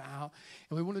live that out.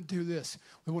 And we want to do this.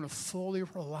 We want to fully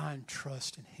rely and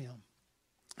trust in Him.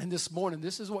 And this morning,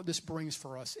 this is what this brings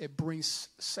for us. It brings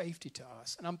safety to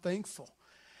us. And I'm thankful.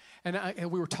 And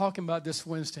we were talking about this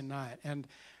Wednesday night. And,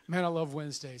 man, I love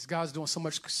Wednesdays. God's doing so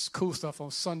much cool stuff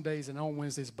on Sundays and on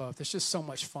Wednesdays both. It's just so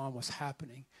much fun what's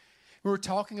happening. We were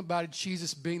talking about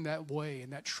Jesus being that way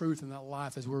and that truth and that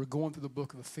life as we were going through the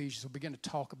book of Ephesians. We began to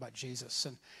talk about Jesus.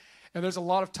 And there's a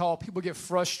lot of talk. People get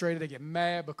frustrated. They get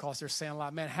mad because they're saying,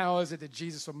 like, man, how is it that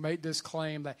Jesus will make this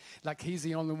claim that, like, He's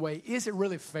the only way? Is it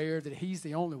really fair that He's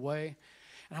the only way?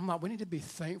 And I'm like, we need to be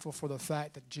thankful for the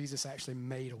fact that Jesus actually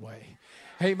made a way.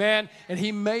 Amen. And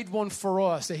He made one for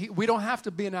us. We don't have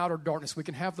to be in outer darkness. We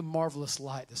can have the marvelous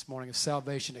light this morning of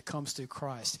salvation that comes through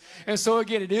Christ. And so,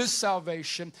 again, it is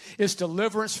salvation. It's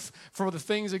deliverance for the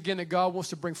things, again, that God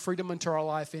wants to bring freedom into our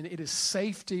life in. It is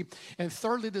safety. And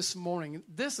thirdly, this morning,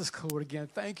 this is cool again.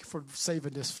 Thank you for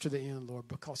saving this to the end, Lord,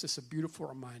 because it's a beautiful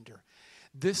reminder.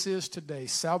 This is today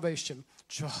salvation.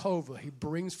 Jehovah, He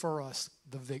brings for us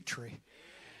the victory.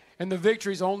 And the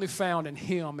victory is only found in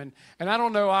Him. And I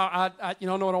don't know, I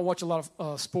know I don't watch a lot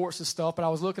of sports and stuff, but I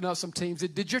was looking up some teams.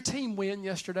 Did your team win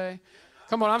yesterday?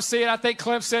 Come on, I'm seeing, I think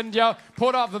Clemson, y'all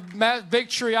pulled off the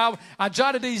victory. I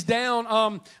jotted these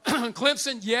down.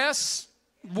 Clemson, yes,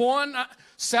 won.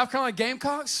 South Carolina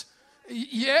Gamecocks,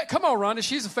 yeah, come on, Rhonda,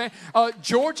 she's a fan.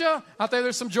 Georgia, I think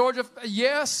there's some Georgia,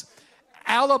 yes.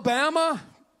 Alabama,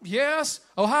 yes.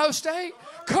 Ohio State,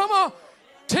 come on.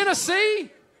 Tennessee.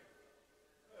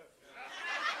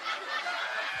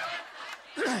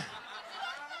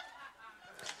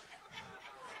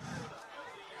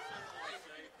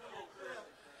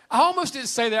 I almost didn't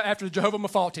say that after the Jehovah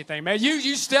Mafalti thing, man.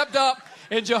 You stepped up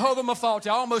in Jehovah Mafalti.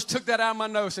 I almost took that out of my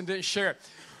notes and didn't share it.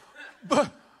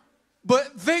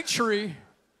 But victory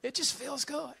It just feels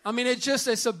good. I mean,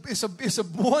 it's a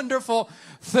wonderful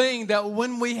thing that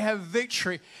when we have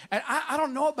victory, and I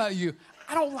don't know about you,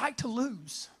 I don't like to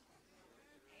lose.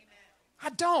 I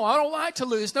don't like to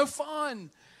lose. It's no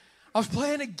fun. I was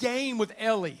playing a game with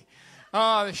Ellie.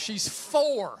 She's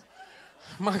 4,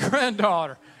 my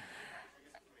granddaughter.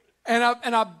 And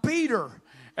I beat her.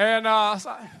 And I was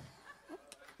like,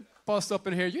 bust up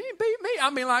in here. You ain't beat me. I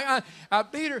mean, like, I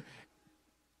beat her.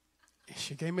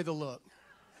 She gave me the look.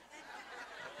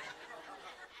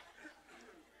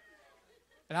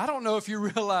 And I don't know if you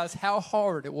realize how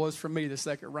hard it was for me the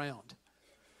second round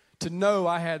to know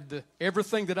I had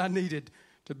everything that I needed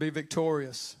to be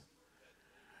victorious.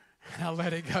 And I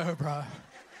let it go, bro.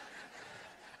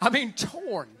 I mean,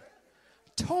 torn.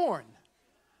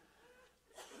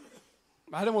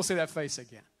 I don't want to see that face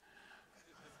again.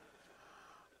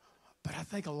 But I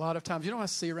think a lot of times, you know what I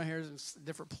see around here in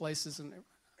different places and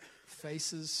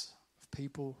faces of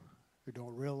people who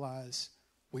don't realize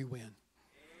we win.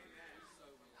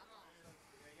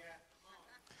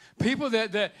 People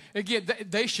that again,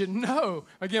 they should know,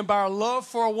 again, by our love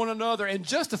for one another and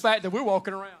just the fact that we're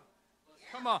walking around.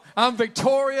 Come on. I'm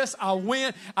victorious. I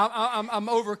win. I'm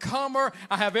overcomer.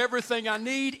 I have everything I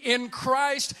need in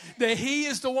Christ. That He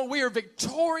is the one. We are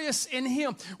victorious in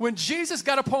Him. When Jesus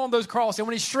got upon those crosses and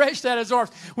when He stretched out His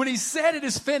arms, when He said it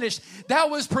is finished, that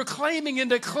was proclaiming and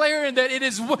declaring that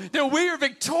that we are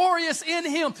victorious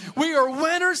in Him. We are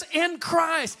winners in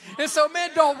Christ. And so,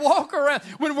 man, don't walk around.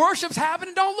 When worship's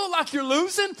happening, don't look like you're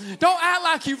losing. Don't act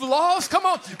like you've lost. Come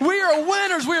on. We are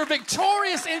winners. We are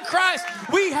victorious in Christ.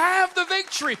 We have the victory.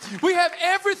 We have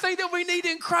everything that we need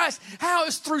in Christ. How?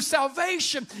 It's through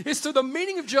salvation. It's through the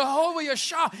meaning of Jehovah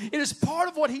Yasha. It is part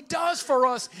of what He does for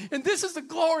us. And this is the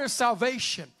glory of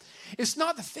salvation. It's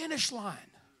not the finish line.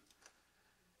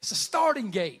 It's a starting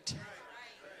gate.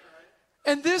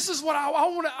 And this is what I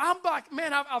want to, I'm like,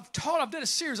 man, I've done a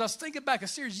series. I was thinking back a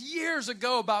series years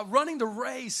ago about running the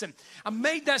race. And I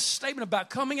made that statement about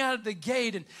coming out of the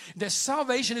gate and that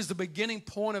salvation is the beginning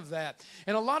point of that.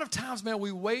 And a lot of times, man,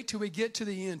 we wait till we get to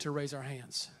the end to raise our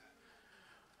hands.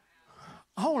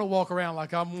 I want to walk around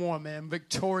like I'm one, man,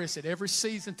 victorious at every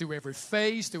season, through every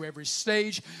phase, through every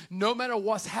stage, no matter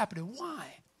what's happening. Why?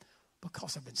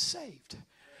 Because I've been saved.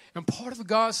 And part of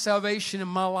God's salvation in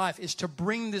my life is to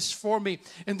bring this for me.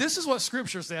 And this is what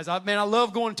Scripture says. I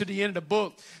love going to the end of the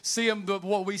book, seeing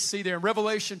what we see there. In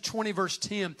Revelation 20, verse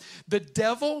 10, the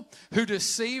devil who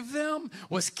deceived them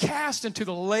was cast into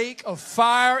the lake of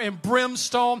fire and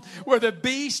brimstone where the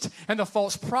beast and the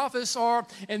false prophets are,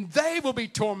 and they will be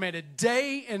tormented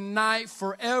day and night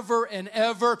forever and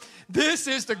ever. This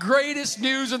is the greatest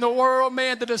news in the world,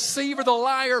 man. The deceiver, the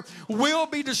liar, will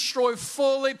be destroyed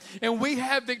fully, and we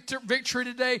have victory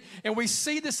today, and we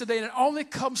see this today, and it only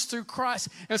comes through Christ.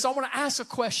 And so I want to ask a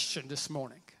question this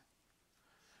morning.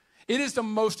 It is the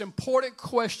most important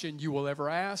question you will ever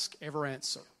ask, ever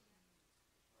answer.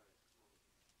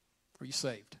 Are you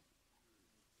saved?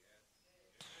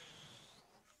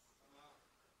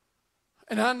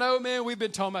 And I know, man, we've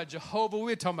been talking about Jehovah.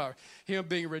 We've been talking about Him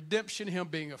being redemption, Him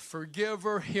being a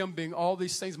forgiver, Him being all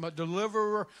these things, my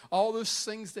deliverer, all those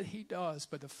things that He does.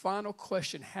 But the final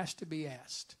question has to be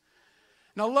asked.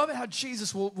 And I love it how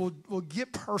Jesus will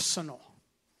get personal.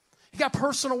 He got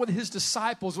personal with His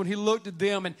disciples when He looked at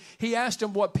them and He asked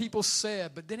them what people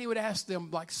said. But then He would ask them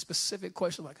like specific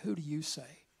questions like, who do you say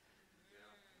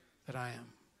that I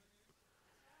am?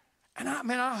 And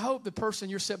I hope the person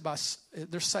you're sent by,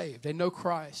 they're saved. They know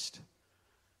Christ.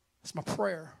 That's my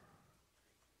prayer.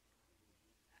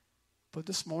 But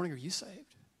this morning, are you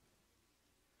saved?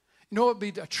 You know what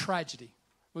would be a tragedy?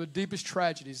 One of the deepest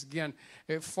tragedies, again,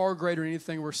 far greater than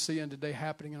anything we're seeing today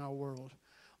happening in our world.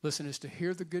 Listen, is to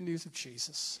hear the good news of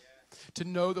Jesus. To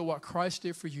know that what Christ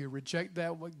did for you, reject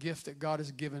that what gift that God has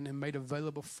given and made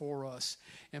available for us,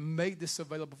 and make this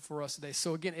available for us today.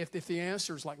 So again, if the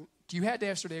answer is like, do you have to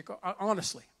answer today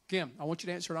honestly? Again, I want you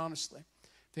to answer it honestly.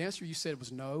 If the answer you said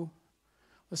was no,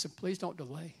 listen, please don't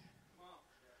delay.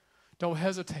 Don't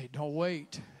hesitate. Don't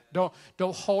wait. Don't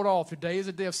hold off. Today is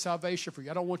a day of salvation for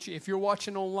you. I don't want you, if you're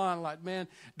watching online, like, man,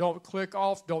 don't click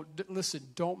off. Listen,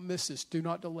 don't miss this. Do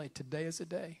not delay. Today is a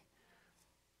day.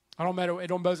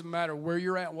 It doesn't matter where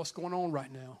you're at and what's going on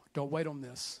right now. Don't wait on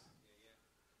this.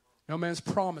 No man's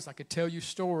promised. I could tell you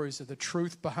stories of the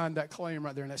truth behind that claim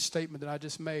right there in that statement that I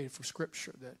just made for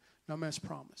Scripture, that no man's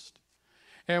promised.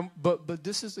 But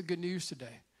this is the good news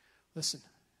today. Listen,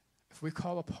 if we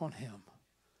call upon Him,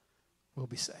 we'll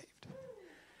be saved.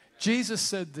 Jesus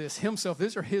said this Himself.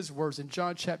 These are His words in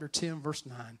John chapter 10, verse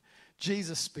 9.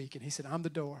 Jesus speaking. He said, I'm the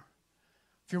door.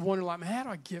 If you're wondering, like, man, how do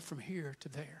I get from here to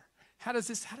there? How does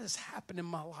this happen in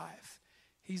my life?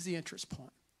 He's the entrance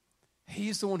point.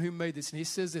 He's the one who made this. And he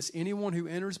says this, anyone who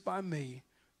enters by me,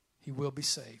 he will be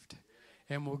saved.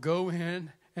 And will go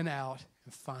in and out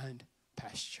and find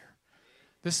pasture.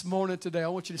 This morning today, I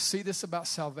want you to see this about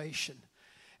salvation.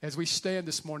 As we stand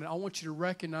this morning, I want you to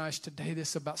recognize today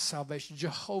this about salvation.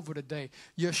 Jehovah today,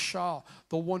 Yasha,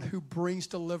 the one who brings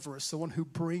deliverance, the one who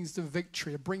brings the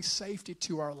victory, to bring safety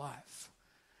to our life.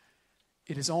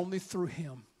 It is only through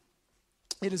him.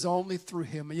 It is only through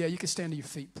him. And yeah, you can stand to your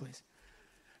feet, please.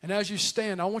 And as you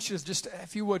stand, I want you to just,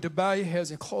 if you would, to bow your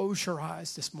heads and close your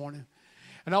eyes this morning.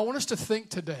 And I want us to think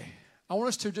today. I want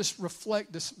us to just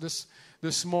reflect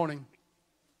this morning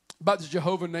about the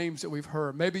Jehovah names that we've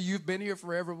heard. Maybe you've been here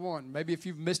for every one. Maybe if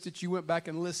you've missed it, you went back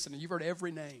and listened, and you've heard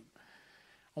every name.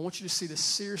 I want you to see the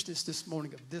seriousness this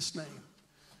morning of this name.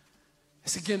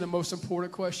 It's, again, the most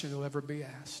important question you'll ever be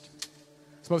asked.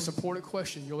 It's the most important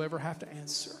question you'll ever have to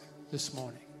answer this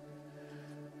morning.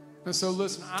 And so,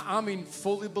 listen, I mean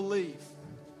fully believe.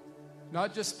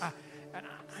 Not just,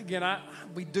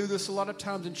 we do this a lot of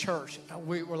times in church.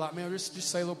 We're like, man, just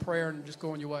say a little prayer and just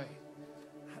go on your way.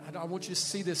 I want you to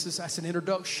see this as an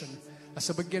introduction. That's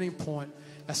a beginning point.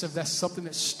 That's something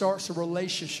that starts a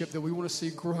relationship that we want to see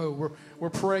grow. We're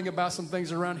praying about some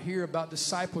things around here about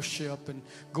discipleship and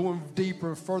going deeper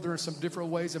and further in some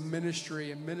different ways of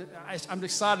ministry. I'm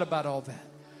excited about all that.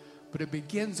 But it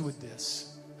begins with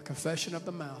this, a confession of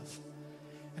the mouth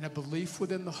and a belief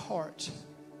within the heart.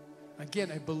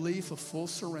 Again, a belief of full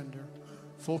surrender,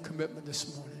 full commitment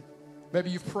this morning. Maybe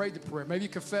you've prayed the prayer. Maybe you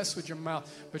confess with your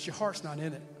mouth, but your heart's not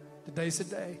in it. Today's the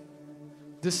day.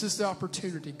 This is the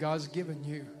opportunity God's given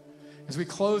you. As we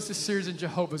close this series in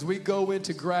Jehovah, as we go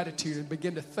into gratitude and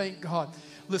begin to thank God.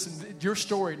 Listen, your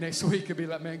story next week could be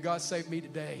like, man, God saved me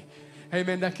today.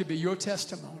 Amen. That could be your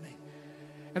testimony.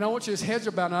 And I want you, as heads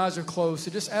are bowed and eyes are closed, to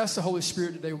just ask the Holy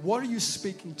Spirit today, what are you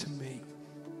speaking to me?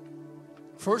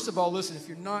 First of all, listen, if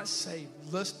you're not saved,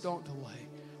 don't delay.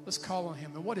 Let's call on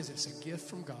him. And what is it? It's a gift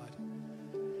from God.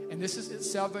 And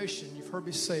it's salvation. You've heard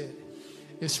me say it.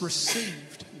 It's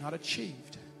received, not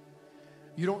achieved.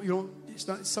 It's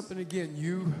not something, again,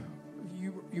 you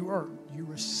earn. You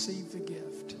receive the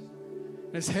gift.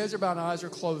 And as heads are bowed and eyes are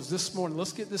closed this morning,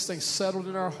 let's get this thing settled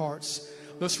in our hearts.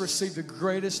 Let's receive the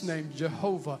greatest name,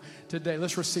 Jehovah, today.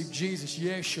 Let's receive Jesus,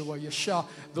 Yeshua, Yasha,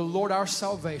 the Lord our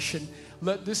salvation.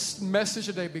 Let this message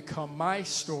today become my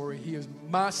story. He is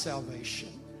my salvation.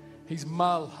 He's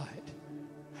my light.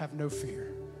 Have no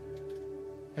fear.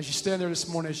 As you stand there this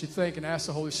morning, as you think and ask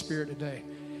the Holy Spirit today,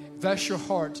 if that's your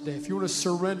heart today, if you want to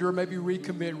surrender, maybe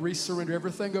recommit, resurrender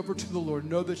everything over to the Lord,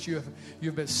 know that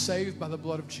you've been saved by the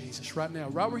blood of Jesus right now.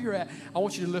 Right where you're at, I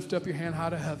want you to lift up your hand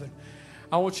high to heaven.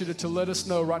 I want you to let us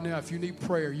know right now if you need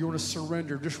prayer, you want to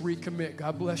surrender, just recommit.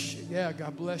 God bless you. Yeah,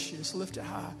 God bless you. Just lift it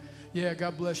high. Yeah,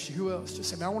 God bless you. Who else? Just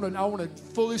say, man, I want to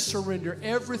fully surrender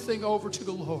everything over to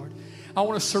the Lord. I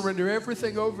want to surrender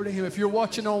everything over to him. If you're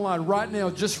watching online right now,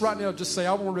 just say,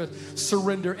 I want to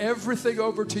surrender everything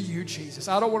over to you, Jesus.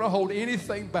 I don't want to hold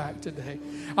anything back today.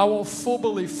 I want full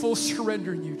belief, full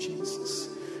surrender in you, Jesus.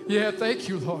 Yeah, thank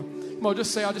you, Lord. Come on,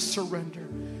 just say, I just surrender.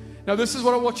 Now, this is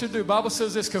what I want you to do. The Bible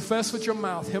says this, confess with your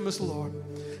mouth, him as Lord.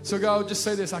 So God, just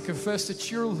say this, I confess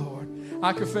that you're Lord.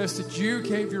 I confess that you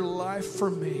gave your life for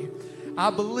me.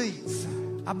 I believe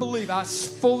I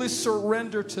fully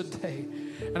surrender today.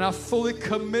 And I fully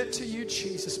commit to you,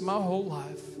 Jesus, my whole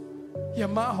life. Yeah,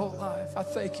 my whole life. I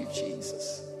thank you,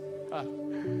 Jesus.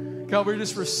 God, we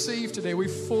just receive today. We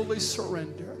fully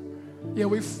surrender. Yeah,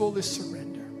 we fully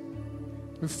surrender.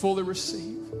 We fully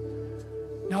receive.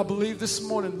 Now, I believe this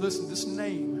morning, listen, this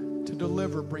name to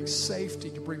deliver brings safety,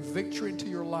 to bring victory into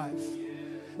your life.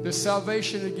 This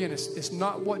salvation, again, it's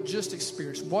not what just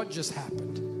experienced, what just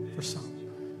happened for some.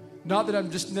 Not that I'm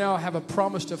just now have a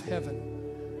promise of heaven,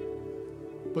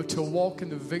 but to walk in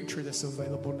the victory that's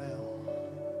available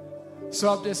now.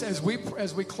 So as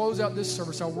we close out this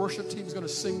service, our worship team is going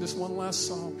to sing this one last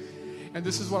song. And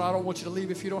this is what I don't want you to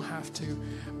leave if you don't have to.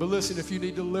 But listen, if you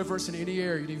need deliverance in any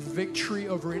area, you need victory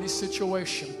over any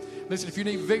situation. Listen, if you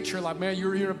need victory, like, man,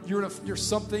 you're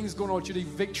something's going on, you need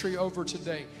victory over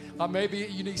today. Like maybe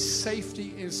you need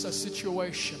safety in a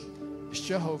situation. It's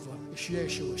Jehovah, it's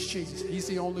Yeshua, it's Jesus. He's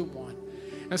the only one.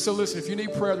 And so listen, if you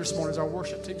need prayer this morning as our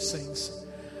worship team sings,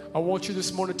 I want you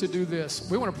this morning to do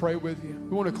this. We want to pray with you.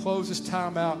 We want to close this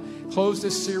time out, close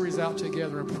this series out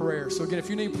together in prayer. So again, if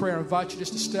you need prayer, I invite you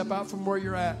just to step out from where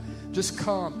you're at. Just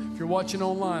come. If you're watching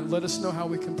online, let us know how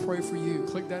we can pray for you.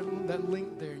 Click that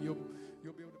link there. You'll be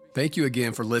able to. Thank you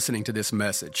again for listening to this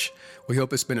message. We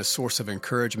hope it's been a source of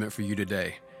encouragement for you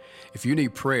today. If you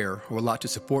need prayer or would like to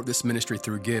support this ministry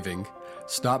through giving,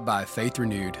 stop by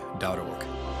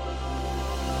faithrenewed.org.